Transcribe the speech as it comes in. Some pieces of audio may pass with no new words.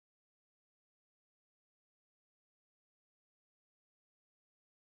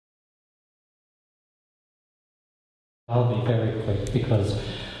I'll be very quick because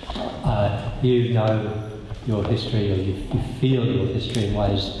you know your history, or you feel your history in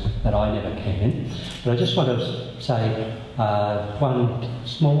ways that I never can. But I just want to say one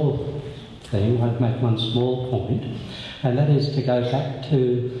small thing, I'd make one small point, and that is to go back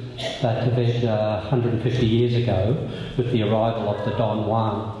to that event 150 years ago with the arrival of the Don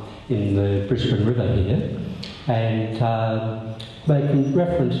Juan in the Brisbane River here, and making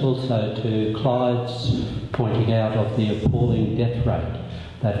reference also to Clive's pointing out of the appalling death rate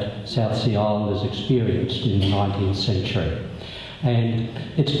that South Sea Islanders experienced in the 19th century. And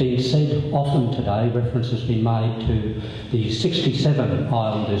it's been said often today, reference has been made to the 67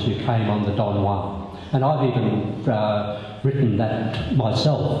 islanders who came on the Don Juan. And I've even written that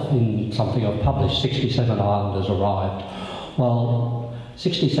myself in something I've published, 67 islanders arrived. Well,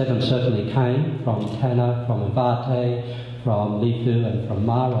 67 certainly came from Tanna, from Avate, from Lifu and from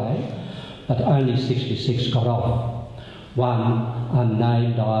Mare, but only 66 got off. One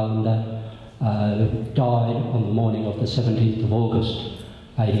unnamed islander died on the morning of the 17th of August,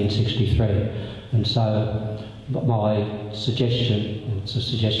 1863. And so my suggestion, and it's a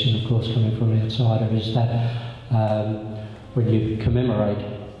suggestion of course coming from an outsider, is that when you commemorate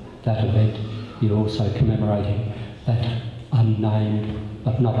that event, you're also commemorating that unnamed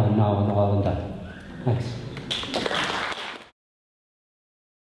but not unknown islander. Thanks.